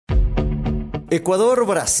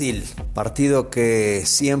Ecuador-Brasil, partido que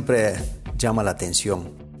siempre llama la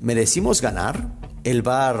atención. ¿Merecimos ganar? ¿El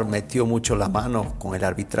VAR metió mucho la mano con el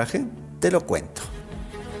arbitraje? Te lo cuento.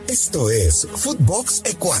 Esto es Footbox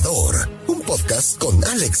Ecuador, un podcast con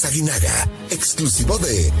Alex Aguinaga, exclusivo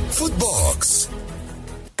de Footbox.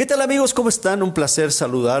 ¿Qué tal amigos? ¿Cómo están? Un placer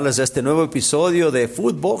saludarles a este nuevo episodio de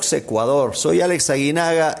Footbox Ecuador. Soy Alex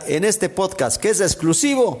Aguinaga en este podcast que es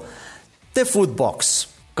exclusivo de Footbox.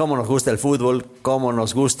 Cómo nos gusta el fútbol, cómo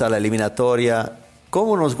nos gusta la eliminatoria,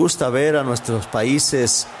 cómo nos gusta ver a nuestros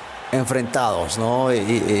países enfrentados, ¿no?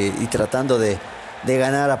 Y tratando de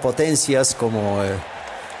ganar a potencias como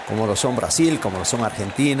lo son Brasil, como lo son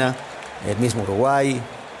Argentina, el mismo Uruguay,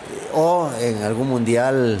 o en algún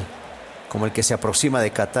mundial como el que se aproxima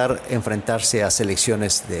de Qatar, enfrentarse a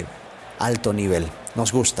selecciones de alto nivel.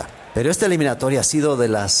 Nos gusta. Pero esta eliminatoria ha sido de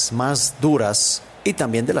las más duras y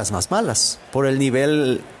también de las más malas por el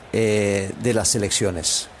nivel de las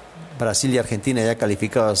selecciones. Brasil y Argentina ya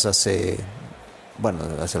calificados hace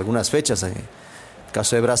algunas fechas. El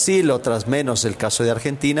caso de Brasil, otras menos el caso de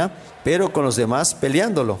Argentina, pero con los demás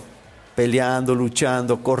peleando,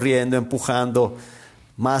 luchando, corriendo, empujando,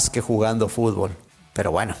 más que jugando fútbol.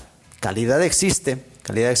 Pero bueno, calidad existe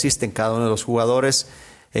en cada uno de los jugadores.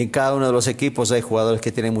 En cada uno de los equipos hay jugadores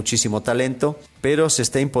que tienen muchísimo talento, pero se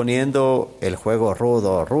está imponiendo el juego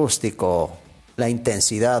rudo, rústico, la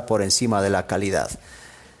intensidad por encima de la calidad.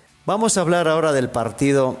 Vamos a hablar ahora del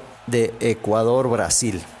partido de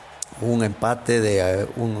Ecuador-Brasil. Un empate de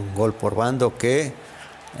un gol por bando que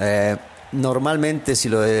normalmente si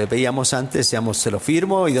lo veíamos antes, decíamos, se lo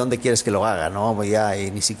firmo y ¿dónde quieres que lo haga? No, ya,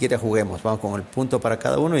 y ni siquiera juguemos, vamos con el punto para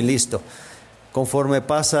cada uno y listo. Conforme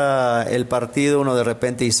pasa el partido, uno de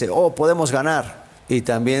repente dice, podemos ganar. Y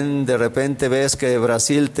también de repente ves que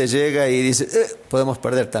Brasil te llega y dice, podemos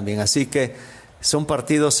perder también. Así que son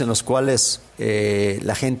partidos en los cuales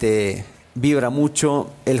la gente vibra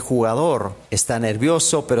mucho, el jugador está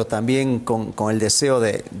nervioso, pero también con el deseo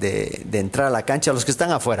de entrar a la cancha. Los que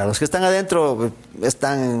están afuera, los que están adentro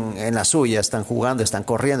están en la suya, están jugando, están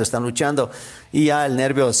corriendo, están luchando. Y ya el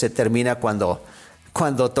nervio se termina cuando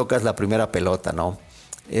tocas la primera pelota, ¿no?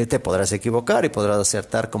 Te podrás equivocar y podrás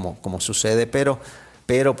acertar como sucede, pero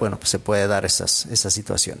bueno, pues se puede dar esas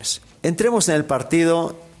situaciones. Entremos en el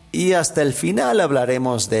partido y hasta el final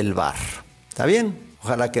hablaremos del VAR. ¿Está bien?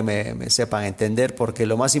 Ojalá que me sepan entender, porque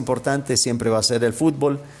lo más importante siempre va a ser el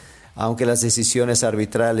fútbol, aunque las decisiones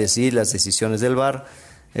arbitrales y las decisiones del VAR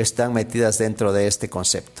están metidas dentro de este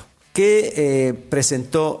concepto. ¿Qué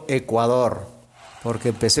presentó Ecuador? Porque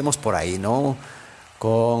empecemos por ahí, ¿no?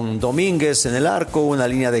 Con Domínguez en el arco, una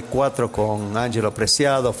línea de 4 con Ángelo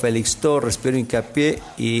Preciado, Félix Torres, Piero Hincapié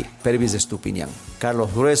y Pervis Estupiñán.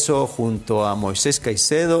 Carlos Grueso junto a Moisés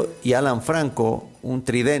Caicedo y Alan Franco, un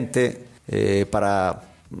tridente para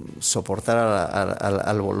soportar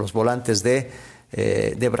a los volantes de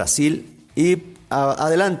Brasil. Y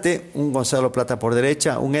adelante, un Gonzalo Plata por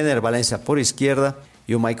derecha, un Ener Valencia por izquierda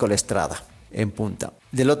y un Michael Estrada en punta.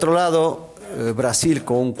 Del otro lado, Brasil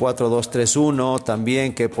con un 4-2-3-1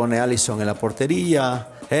 también, que pone a Alisson en la portería,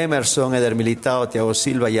 Emerson, Eder Militao, Thiago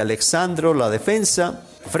Silva y Alexandro la defensa,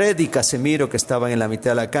 Fred y Casemiro que estaban en la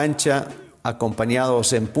mitad de la cancha,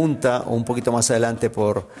 acompañados en punta o un poquito más adelante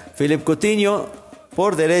por Philippe Coutinho,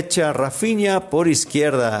 por derecha Rafinha, por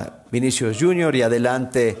izquierda Vinicius Junior y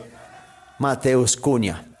adelante Mateus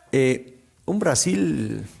Cunha. Un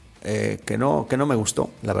Brasil que no me gustó,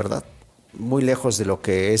 la verdad. Muy lejos de lo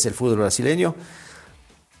que es el fútbol brasileño,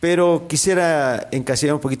 pero quisiera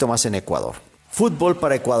encasillar un poquito más en Ecuador. Fútbol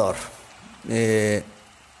para Ecuador.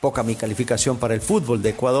 Poca mi calificación para el fútbol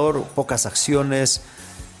de Ecuador, pocas acciones.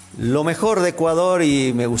 Lo mejor de Ecuador,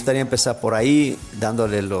 y me gustaría empezar por ahí,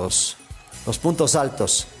 dándole los puntos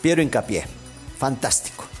altos. Piero Hincapié,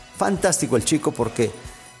 fantástico el chico, porque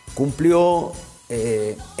cumplió,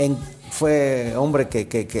 fue hombre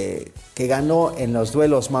que ganó en los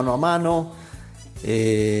duelos mano a mano.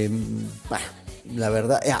 La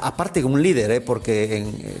verdad, aparte un líder, porque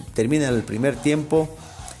termina el primer tiempo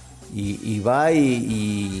y va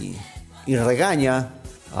y regaña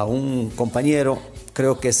a un compañero,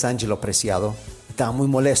 creo que es Ángelo Preciado. Estaba muy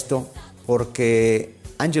molesto porque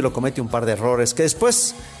Ángelo comete un par de errores que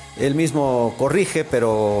después él mismo corrige,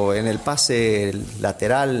 pero en el pase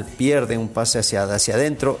lateral pierde un pase hacia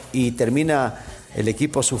adentro y termina el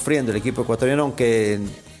equipo sufriendo, el equipo ecuatoriano, aunque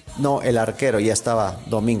no, el arquero ya estaba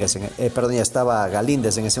ya estaba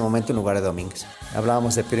Galíndez en ese momento en lugar de Domínguez.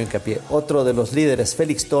 Hablábamos de Piero Hincapié. Otro de los líderes,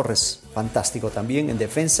 Félix Torres, fantástico también en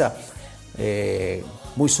defensa,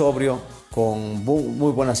 muy sobrio, con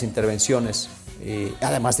muy buenas intervenciones,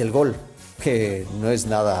 además del gol, que no es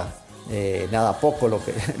nada nada poco lo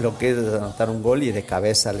que es anotar un gol y de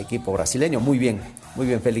cabeza al equipo brasileño. Muy bien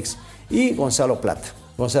Félix. Y Gonzalo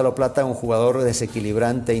Plata, un jugador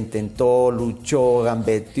desequilibrante, intentó, luchó,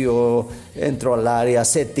 gambeteó, entró al área,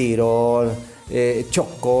 se tiró,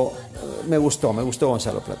 chocó. Me gustó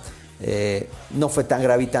Gonzalo Plata. No fue tan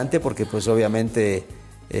gravitante porque pues obviamente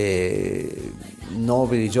no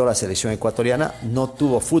brilló la selección ecuatoriana, no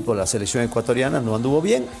tuvo fútbol la selección ecuatoriana, no anduvo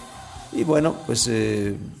bien. Y bueno, pues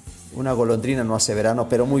una golondrina no hace verano,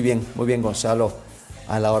 pero muy bien Gonzalo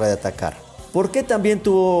a la hora de atacar. ¿Por qué también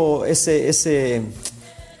tuvo ese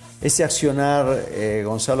accionar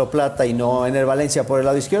Gonzalo Plata y no en el Valencia por el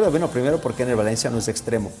lado izquierdo? Bueno, primero porque en el Valencia no es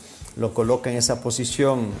extremo. Lo coloca en esa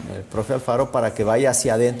posición el profe Alfaro para que vaya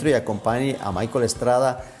hacia adentro y acompañe a Michael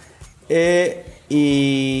Estrada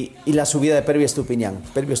y la subida de Pervis Estupiñán.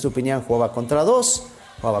 Pervis Estupiñán jugaba contra dos,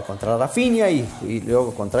 jugaba contra Rafinha y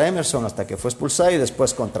luego contra Emerson hasta que fue expulsado y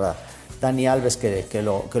después contra Dani Alves que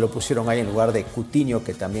lo pusieron ahí en lugar de Coutinho,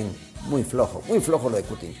 que también muy flojo lo de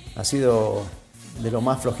Coutinho. Ha sido de lo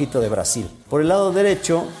más flojito de Brasil. Por el lado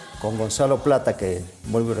derecho, con Gonzalo Plata, que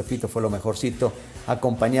vuelvo y repito, fue lo mejorcito,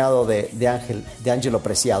 acompañado de Ángelo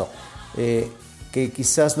Preciado, que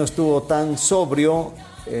quizás no estuvo tan sobrio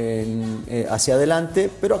hacia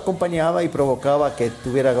adelante, pero acompañaba y provocaba que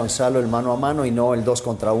tuviera Gonzalo el mano a mano y no el 2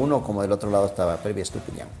 contra 1 como del otro lado estaba Pervis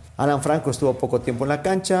Estupiñán. Alan Franco estuvo poco tiempo en la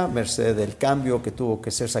cancha, merced del cambio que tuvo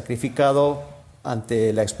que ser sacrificado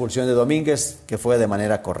ante la expulsión de Domínguez, que fue de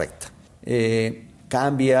manera correcta.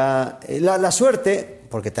 Cambia la suerte,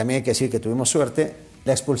 porque también hay que decir que tuvimos suerte,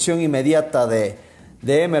 la expulsión inmediata de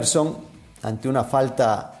Emerson ante una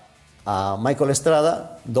falta a Michael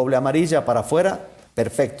Estrada, doble amarilla para afuera,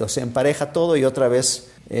 perfecto, se empareja todo y otra vez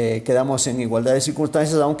quedamos en igualdad de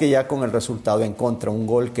circunstancias, aunque ya con el resultado en contra, un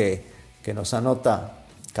gol que nos anota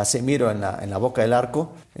Casemiro en la boca del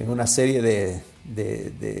arco, en una serie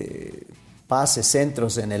de pases,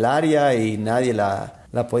 centros en el área y nadie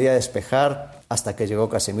la podía despejar hasta que llegó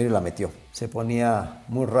Casemiro y la metió. Se ponía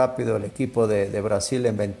muy rápido el equipo de Brasil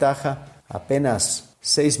en ventaja, apenas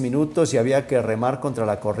 6 minutos y había que remar contra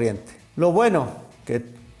la corriente. Lo bueno que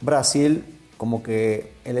Brasil, como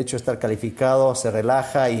que el hecho de estar calificado, se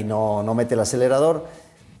relaja y no mete el acelerador.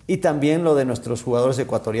 Y también lo de nuestros jugadores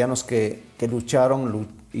ecuatorianos que lucharon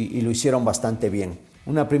y lo hicieron bastante bien.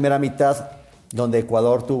 Una primera mitad donde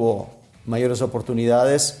Ecuador tuvo mayores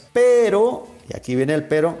oportunidades, pero, y aquí viene el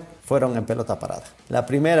pero, fueron en pelota parada. La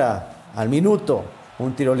primera, al minuto,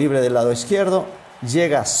 un tiro libre del lado izquierdo,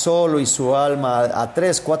 llega solo y su alma a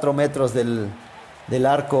 3-4 metros del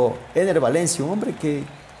arco Ener Valencia, un hombre que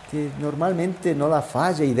normalmente no la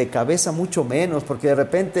falla y de cabeza mucho menos, porque de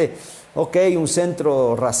repente, un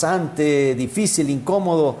centro rasante, difícil,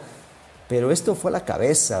 incómodo, pero esto fue la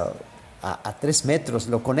cabeza a 3 metros,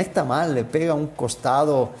 lo conecta mal, le pega un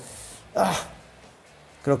costado.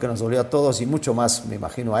 Creo que nos dolió a todos y mucho más, me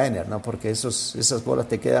imagino, a Ener, ¿no? Porque esas bolas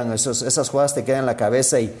te quedan, esas jugadas te quedan en la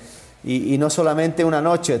cabeza y no solamente una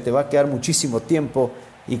noche, te va a quedar muchísimo tiempo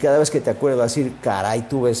y cada vez que te acuerdas vas a decir, caray,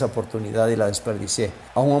 tuve esa oportunidad y la desperdicié.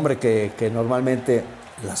 A un hombre que normalmente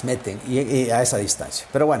las meten y a esa distancia.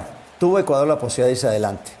 Pero bueno, tuvo Ecuador la posibilidad de irse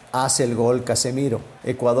adelante. Hace el gol Casemiro.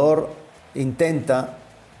 Ecuador intenta,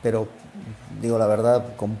 pero digo la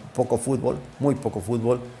verdad, con poco fútbol, muy poco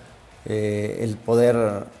fútbol, el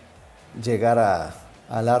poder llegar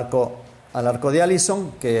al arco de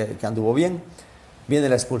Alisson, que anduvo bien. Viene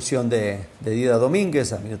la expulsión de Dida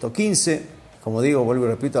Domínguez al minuto 15. Como digo, vuelvo y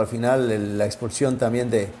repito, al final la expulsión también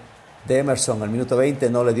de Emerson al minuto 20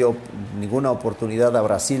 no le dio ninguna oportunidad a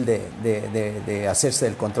Brasil de hacerse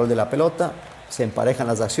el control de la pelota. Se emparejan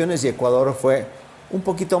las acciones y Ecuador fue un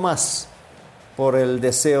poquito más por el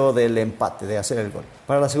deseo del empate, de hacer el gol.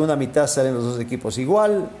 Para la segunda mitad salen los dos equipos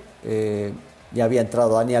igual. Ya había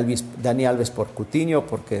entrado Dani Alves por Coutinho,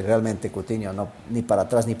 porque realmente Coutinho no, ni para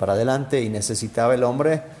atrás ni para adelante, y necesitaba el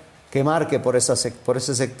hombre que marque por ese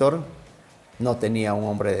sector. No tenía un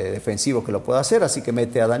hombre defensivo que lo pueda hacer, así que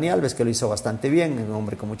mete a Dani Alves, que lo hizo bastante bien, un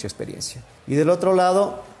hombre con mucha experiencia. Y del otro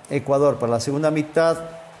lado, Ecuador para la segunda mitad,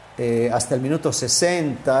 hasta el minuto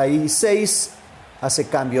 66, hace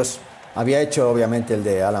cambios. Había hecho obviamente el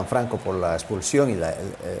de Alan Franco por la expulsión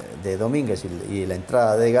de Domínguez y la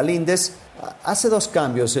entrada de Galíndez. Hace 2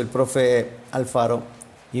 cambios el profe Alfaro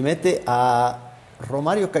y mete a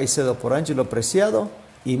Romario Caicedo por Ángelo Preciado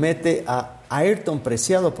y mete a Ayrton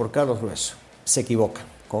Preciado por Carlos Grueso. Se equivoca.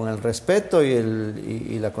 Con el respeto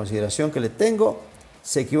y la consideración que le tengo,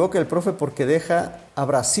 se equivoca el profe porque deja a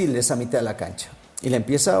Brasil esa mitad de la cancha y la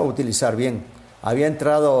empieza a utilizar bien. Había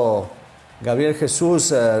entrado Gabriel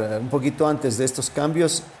Jesús un poquito antes de estos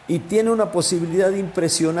cambios y tiene una posibilidad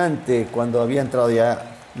impresionante cuando había entrado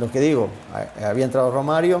ya, lo que digo, había entrado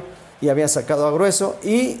Romario y había sacado a Grueso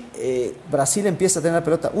y Brasil empieza a tener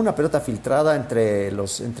una pelota filtrada entre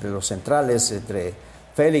los centrales, entre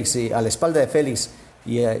Félix y a la espalda de Félix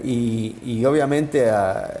y obviamente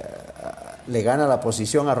le gana la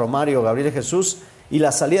posición a Romario, Gabriel Jesús, y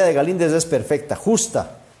la salida de Galíndez es perfecta,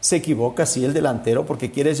 justa. Se equivoca, sí, el delantero, porque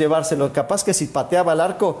quiere llevárselo. Capaz que si pateaba al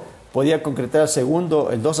arco, podía concretar el segundo,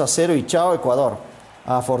 el 2-0 y chao, Ecuador.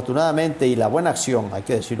 Afortunadamente, y la buena acción, hay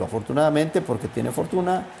que decirlo, afortunadamente, porque tiene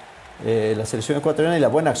fortuna la selección ecuatoriana y la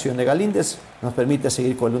buena acción de Galíndez nos permite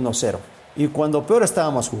seguir con el 1-0. Y cuando peor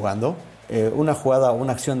estábamos jugando, una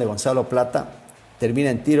acción de Gonzalo Plata, termina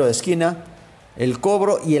en tiro de esquina, el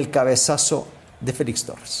cobro y el cabezazo de Félix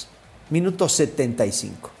Torres. Minuto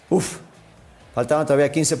 75. Faltaban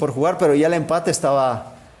todavía 15 por jugar, pero ya el empate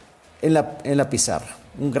estaba en la pizarra.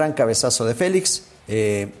 Un gran cabezazo de Félix,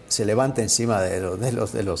 se levanta encima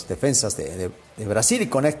de los defensas de Brasil y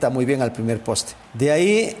conecta muy bien al primer poste. De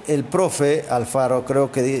ahí el profe Alfaro creo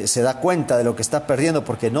que se da cuenta de lo que está perdiendo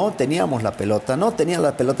porque no teníamos la pelota, no tenía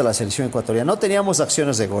la pelota la selección ecuatoriana, no teníamos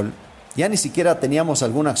acciones de gol, ya ni siquiera teníamos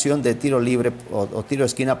alguna acción de tiro libre o tiro de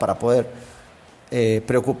esquina para poder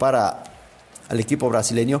preocupar al equipo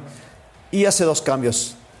brasileño. Y hace 2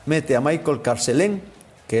 cambios. Mete a Michael Carcelén,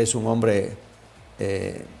 que es un hombre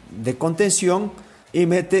de contención, y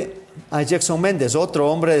mete a Jackson Méndez, otro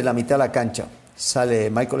hombre de la mitad de la cancha. Sale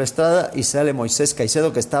Michael Estrada y sale Moisés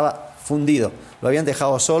Caicedo, que estaba fundido. Lo habían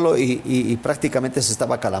dejado solo y prácticamente se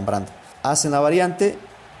estaba calambrando. Hacen la variante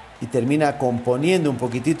y termina componiendo un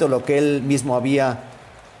poquitito lo que él mismo había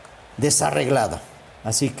desarreglado.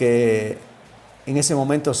 Así que en ese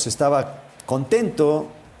momento se estaba contento,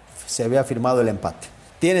 se había firmado el empate.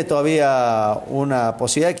 Tiene todavía una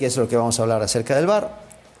posibilidad, que es lo que vamos a hablar acerca del VAR,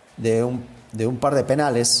 de un par de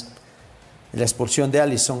penales, la expulsión de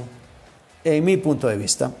Alisson. En mi punto de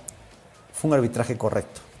vista, fue un arbitraje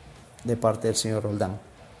correcto de parte del señor Roldán.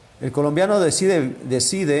 El colombiano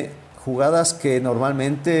decide jugadas que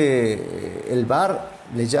normalmente el VAR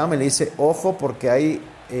le llama y le dice, ojo, porque hay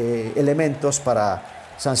elementos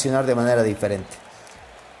para sancionar de manera diferente.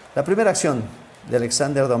 La primera acción de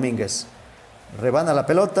Alexander Domínguez, rebana la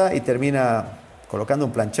pelota y termina colocando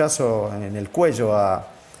un planchazo en el cuello a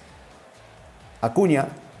Acuña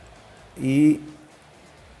y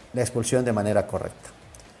la expulsión de manera correcta.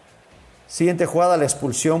 Siguiente jugada, la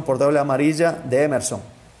expulsión por doble amarilla de Emerson,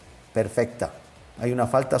 perfecta. Hay una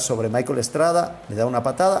falta sobre Michael Estrada, le da una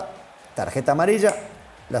patada, tarjeta amarilla,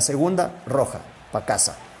 la segunda roja, pa'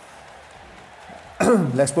 casa.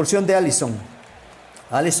 La expulsión de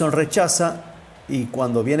Alisson rechaza y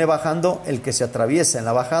cuando viene bajando, el que se atraviesa en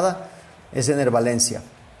la bajada es Ener Valencia.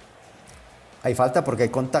 Hay falta porque hay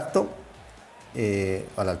contacto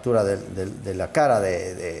a la altura de la cara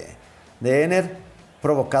de Ener,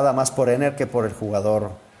 provocada más por Ener que por el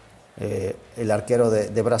jugador, el arquero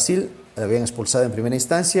de Brasil. Le habían expulsado en primera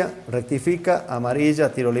instancia, rectifica,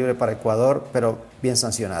 amarilla, tiro libre para Ecuador, pero bien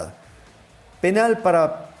sancionada. Penal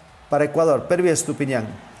para Ecuador, Pervis Estupiñán.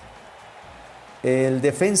 El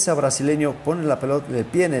defensa brasileño pone la pelota, el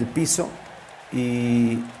pie en el piso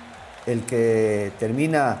y el que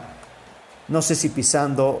termina, no sé si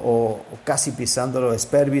pisando o casi pisándolo, es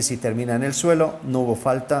Pervis y termina en el suelo. No hubo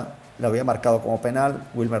falta, lo había marcado como penal.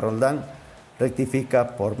 Wilmer Roldán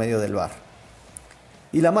rectifica por medio del VAR.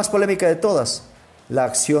 Y la más polémica de todas, la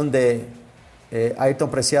acción de Ayrton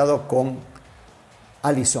Preciado con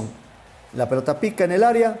Alisson. La pelota pica en el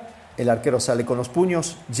área, el arquero sale con los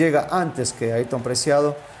puños, llega antes que Ayrton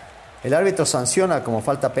Preciado. El árbitro sanciona como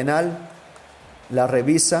falta penal, la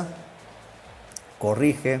revisa,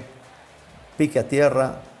 corrige, pique a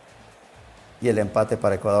tierra y el empate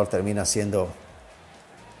para Ecuador termina siendo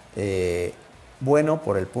bueno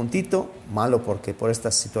por el puntito, malo porque por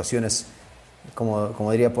estas situaciones,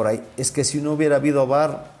 como diría por ahí, es que si no hubiera habido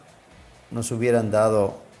VAR nos hubieran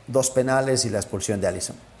dado 2 penales y la expulsión de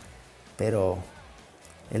Alisson. Pero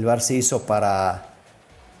el VAR se hizo para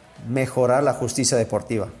mejorar la justicia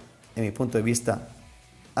deportiva. En mi punto de vista,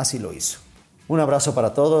 así lo hizo. Un abrazo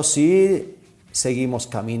para todos y seguimos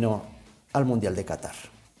camino al Mundial de Qatar.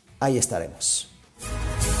 Ahí estaremos.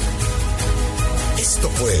 Esto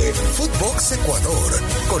fue Footbox Ecuador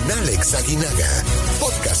con Alex Aguinaga,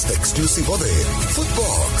 podcast exclusivo de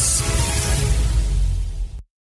Footbox.